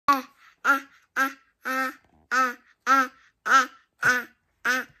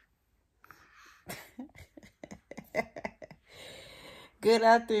Good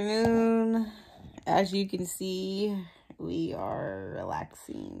afternoon. As you can see, we are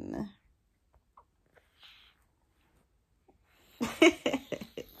relaxing.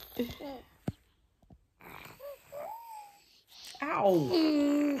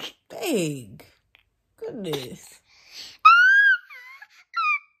 Ow. Dang. Goodness.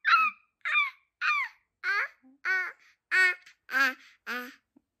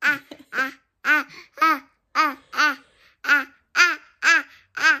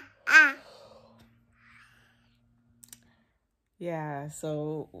 Yeah,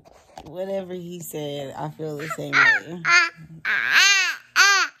 so whatever he said, I feel the same way.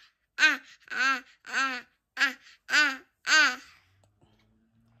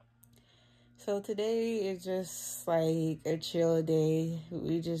 So today is just like a chill day.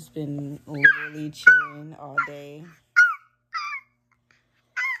 We just been literally chilling all day.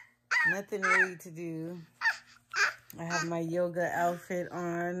 Nothing really to do. I have my yoga outfit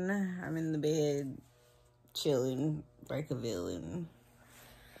on. I'm in the bed chilling like a villain.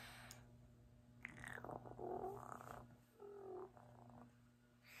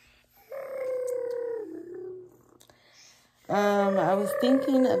 I was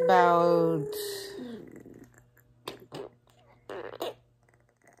thinking about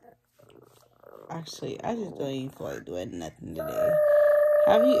actually, I just don't even feel like doing nothing today.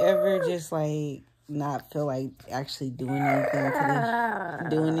 Have you ever just like not feel like actually doing anything today?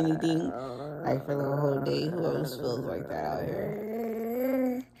 Doing anything like for the whole day? Who else feels like that out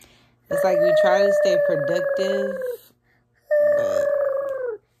here? It's like we try to stay productive, but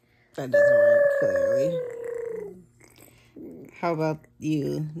that doesn't work clearly. How about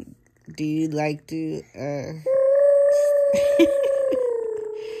you? Do you like to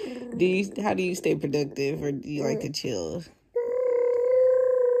how do you stay productive, or do you like to chill?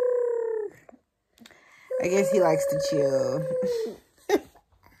 I guess he likes to chill.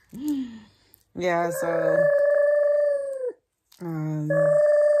 Yeah, so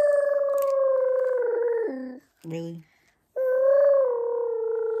really,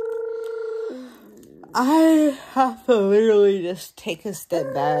 I have to literally just take a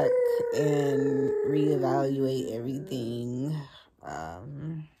step back and reevaluate everything.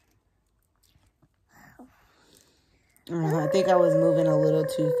 I think I was moving a little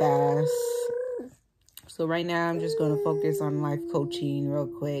too fast. So right now I'm just going to focus on life coaching real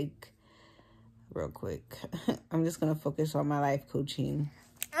quick. I'm just going to focus on my life coaching.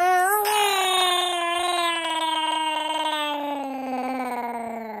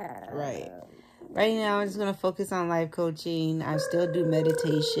 Right now, I'm just going to focus on life coaching. I still do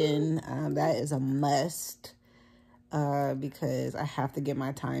meditation. That is a must because I have to get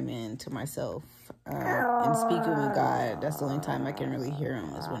my time in to myself. And speaking with God, that's the only time I can really hear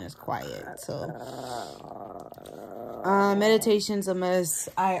him is when it's quiet. So, meditation's a must.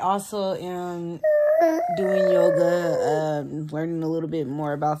 I also am doing yoga, learning a little bit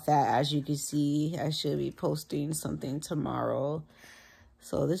more about that. As you can see, I should be posting something tomorrow.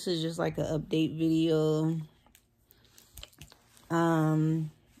 So this is just like an update video.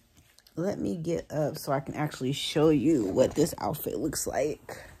 Let me get up so I can actually show you what this outfit looks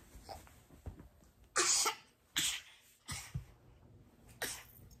like.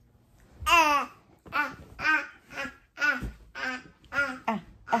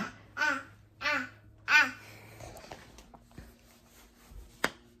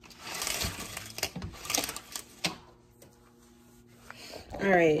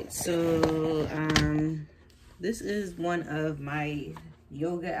 Alright, so this is one of my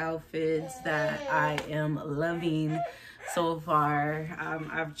yoga outfits that I am loving so far.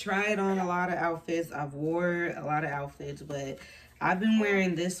 I've tried on a lot of outfits. I've wore a lot of outfits, but I've been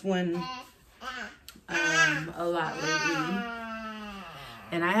wearing this one a lot lately.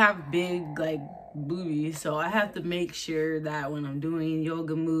 And I have big like boobies, so I have to make sure that when I'm doing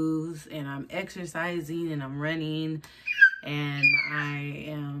yoga moves and I'm exercising and I'm running and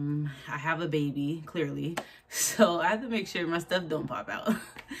I have a baby, clearly, so I have to make sure my stuff don't pop out.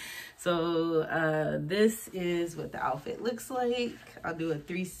 So this is what the outfit looks like. I'll do a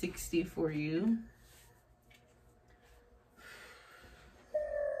 360 for you.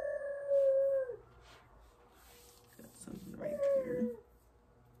 Got something right here.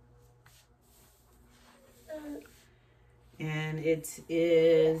 And it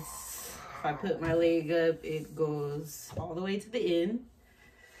is, if I put my leg up, it goes all the way to the end.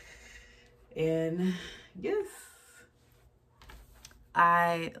 And yes,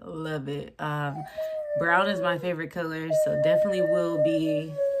 I love it. Brown is my favorite color, so definitely will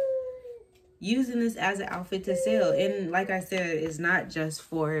be using this as an outfit to sell. And like I said, it's not just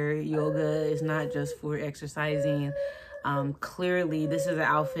for yoga, it's not just for exercising. Clearly this is an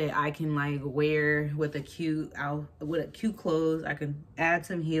outfit I can like wear with a cute clothes. I can add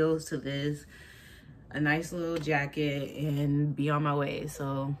some heels to this, a nice little jacket, and be on my way.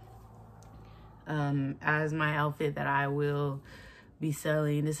 So as my outfit that I will be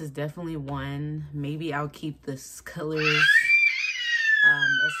selling, this is definitely one. Maybe I'll keep this colors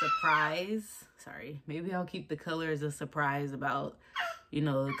a surprise. Sorry, maybe I'll keep the colors a surprise about, you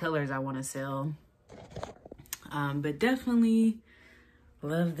know, the colors I want to sell. But definitely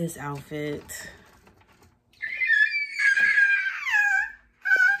love this outfit.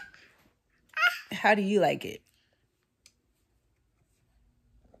 How do you like it?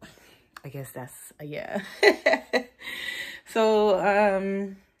 I guess that's, yeah. So,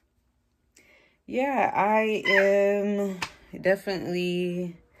 yeah, I am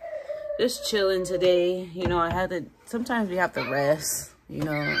definitely just chilling today. You know, sometimes we have to rest. You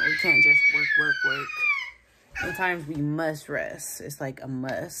know, we can't just work. Sometimes we must rest. It's like a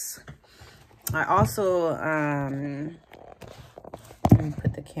must. I also, let me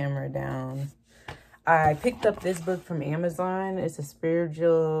put the camera down. I picked up this book from Amazon. It's a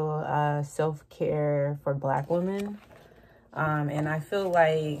spiritual self-care for Black women. And I feel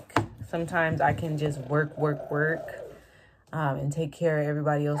like sometimes I can just work, and take care of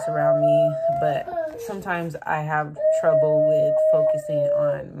everybody else around me. But sometimes I have trouble with focusing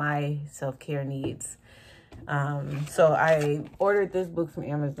on my self-care needs. So I ordered this book from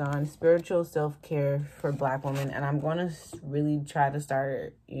Amazon, Spiritual Self-Care for Black Women. And I'm going to really try to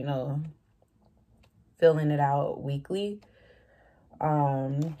start, you know, filling it out weekly.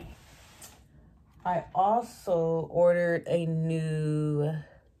 I also ordered a new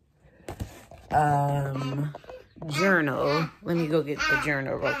journal. Let me go get the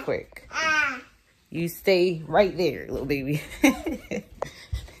journal real quick. You stay right there, little baby.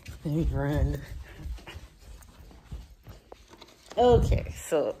 Let me run. Okay,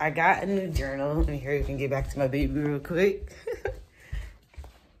 so I got a new journal. Let me hurry up and get back to my baby real quick.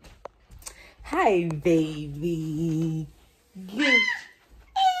 Hi, baby.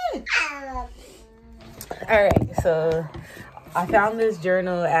 All right, so I found this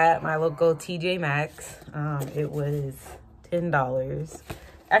journal at my local TJ Maxx. It was $10.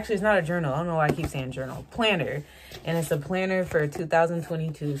 Actually, it's not a journal. I don't know why I keep saying journal. Planner. And it's a planner for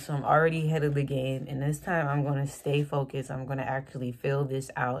 2022. So I'm already ahead of the game. And this time I'm going to stay focused. I'm going to actually fill this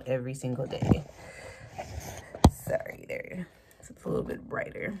out every single day. Sorry, there. It's a little bit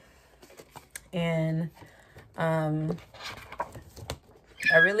brighter. And I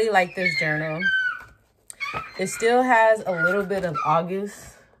really like this journal. It still has a little bit of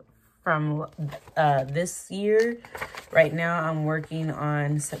August from this year. Right now I'm working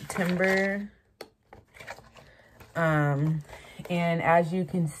on September. And as you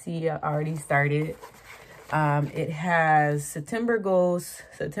can see, I already started. It has September goals,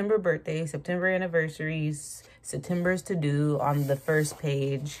 September birthday, September anniversaries, September's to do on the first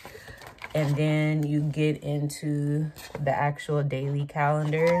page. And then you get into the actual daily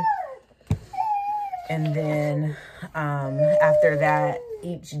calendar. And then after that,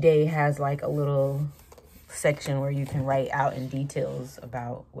 each day has like a little section where you can write out in details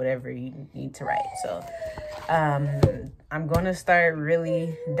about whatever you need to write. So I'm going to start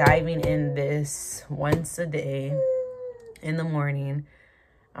really diving in this once a day in the morning.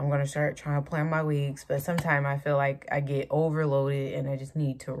 I'm going to start trying to plan my weeks, but sometimes I feel like I get overloaded and I just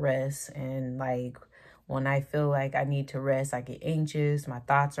need to rest. And like when I feel like I need to rest, I get anxious. My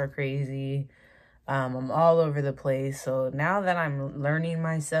thoughts are crazy. I'm all over the place. So now that I'm learning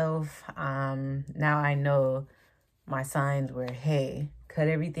myself, now I know my signs were, hey, cut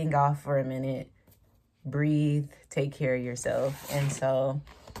everything off for a minute, breathe, take care of yourself. And so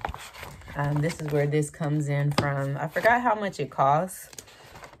this is where this comes in from. I forgot how much it costs,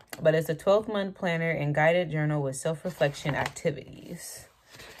 but it's a 12-month planner and guided journal with self-reflection activities.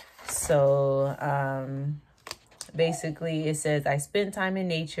 So basically it says, I spent time in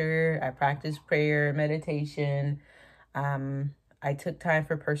nature, I practiced prayer, meditation, I took time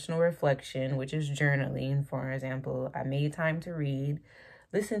for personal reflection, which is journaling, for example. I made time to read,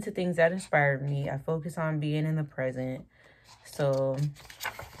 listen to things that inspired me. I focus on being in the present. So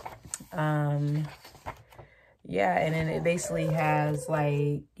yeah, and then it basically has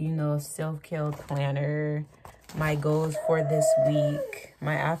like, you know, self-care planner, my goals for this week,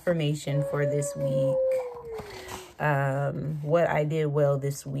 my affirmation for this week, what I did well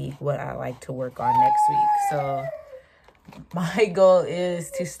this week, what I like to work on next week. So my goal is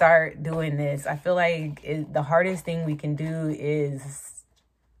to start doing this. I feel like the hardest thing we can do is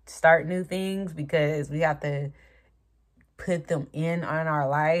start new things because we have to put them in on our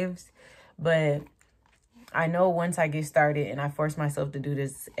lives. But I know once I get started and I force myself to do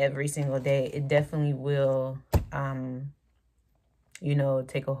this every single day, it definitely will, you know,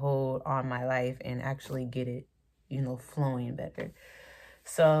 take a hold on my life and actually get it, you know, flowing better.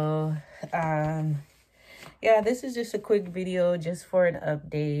 So, yeah, this is just a quick video just for an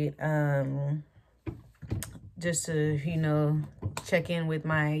update. Just to, you know, check in with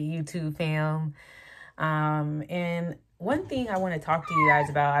my YouTube fam. And one thing I want to talk to you guys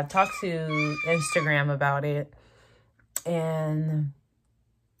about, I've talked to Instagram about it, and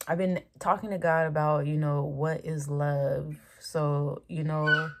I've been talking to God about, you know, what is love? So, you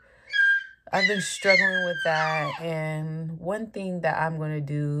know, I've been struggling with that. And one thing that I'm going to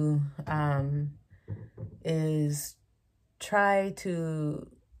do is try to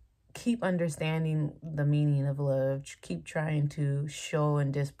keep understanding the meaning of love, keep trying to show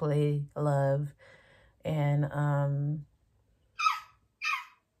and display love, and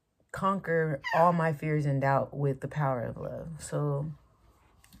conquer all my fears and doubt with the power of love. So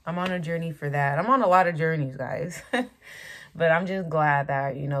I'm on a journey for that. I'm on a lot of journeys, guys. But I'm just glad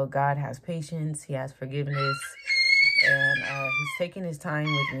that, you know, God has patience. He has forgiveness. And he's taking his time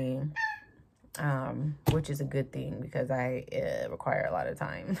with me, which is a good thing because I require a lot of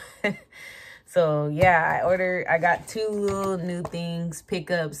time. So, yeah, I got 2 little new things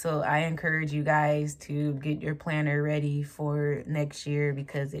pick up. So I encourage you guys to get your planner ready for next year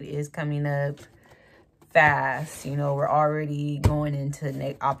because it is coming up fast. You know, we're already going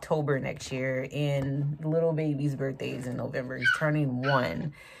into October next year, and little baby's birthday is in November. He's turning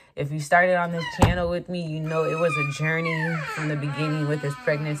 1. If you started on this channel with me, you know it was a journey from the beginning with his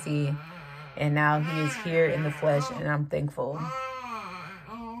pregnancy, and now he is here in the flesh, and I'm thankful.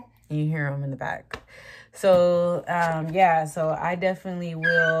 You hear him in the back. So yeah, so I definitely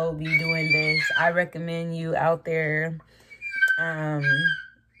will be doing this. I recommend you out there,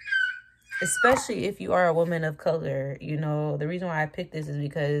 especially if you are a woman of color. You know, the reason why I picked this is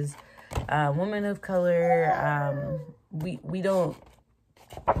because women of color, we don't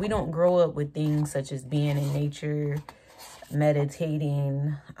grow up with things such as being in nature,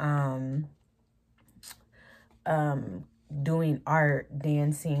 meditating, doing art,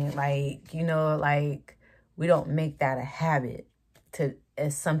 dancing, like, you know, like we don't make that a habit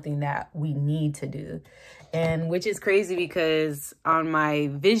as something that we need to do. And which is crazy because on my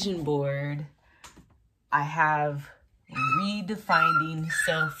vision board, I have redefining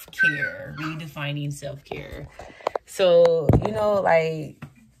self-care. So, you know, like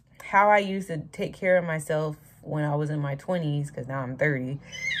how I used to take care of myself when I was in my 20s, because now I'm 30,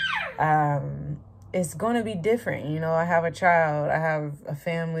 it's going to be different. You know, I have a child, I have a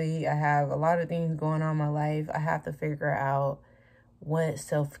family, I have a lot of things going on in my life. I have to figure out what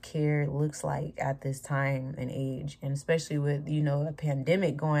self-care looks like at this time and age, and especially with, you know, a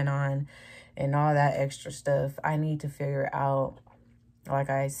pandemic going on and all that extra stuff. I need to figure out, like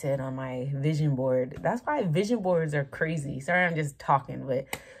I said on my vision board, that's why vision boards are crazy. Sorry, I'm just talking, but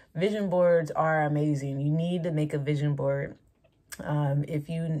vision boards are amazing. You need to make a vision board. If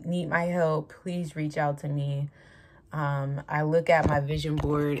you need my help, please reach out to me. I look at my vision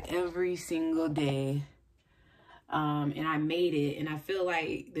board every single day. And I made it, and I feel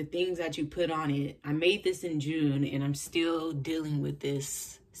like the things that you put on it, I made this in June, and I'm still dealing with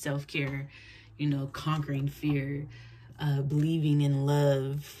this self-care, you know, conquering fear, believing in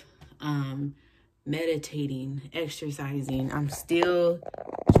love, meditating, exercising. I'm still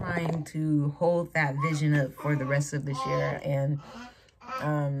trying to hold that vision up for the rest of this year. And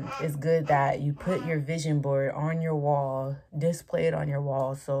it's good that you put your vision board on your wall, display it on your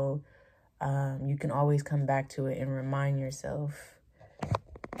wall, so you can always come back to it and remind yourself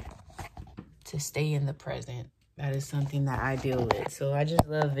to stay in the present. That is something that I deal with. So I just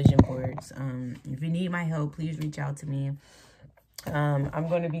love vision boards. If you need my help, please reach out to me. I'm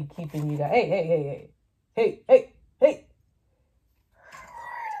going to be keeping you guys. Hey. Lord.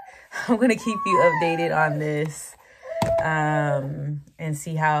 I'm going to keep you updated on this and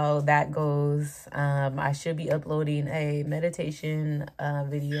see how that goes. I should be uploading a meditation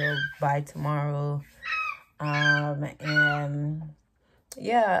video by tomorrow. And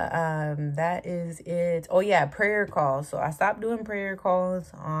yeah, that is it. Oh yeah, prayer calls. So I stopped doing prayer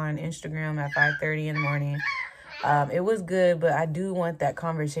calls on Instagram at 5:30 in the morning. It was good, but I do want that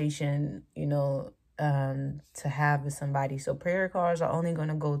conversation, you know, to have with somebody. So prayer calls are only going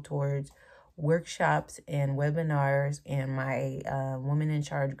to go towards workshops and webinars and my Women in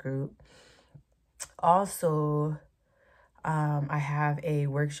Charge group. Also, I have a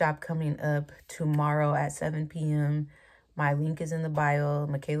workshop coming up tomorrow at 7 p.m. My link is in the bio,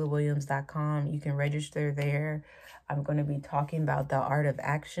 MichaelaWilliams.com. You can register there. I'm going to be talking about the art of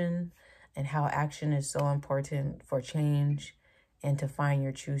action and how action is so important for change and to find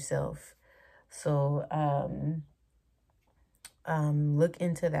your true self. So look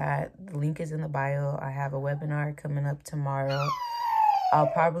into that. The link is in the bio. I have a webinar coming up tomorrow. I'll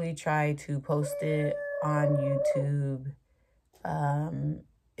probably try to post it on YouTube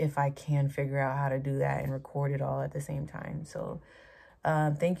if I can figure out how to do that and record it all at the same time. So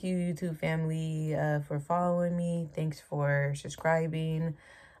thank you, YouTube family, for following me. Thanks for subscribing.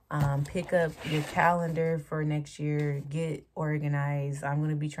 Pick up your calendar for next year. Get organized. I'm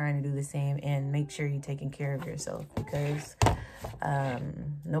going to be trying to do the same, and make sure you're taking care of yourself, because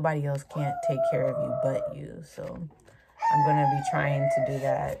nobody else can't take care of you but you. So I'm going to be trying to do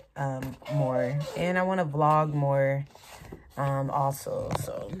that more. And I want to vlog more also.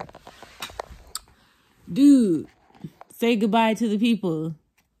 So, dude, say goodbye to the people.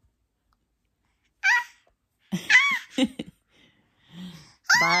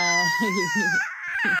 Bye.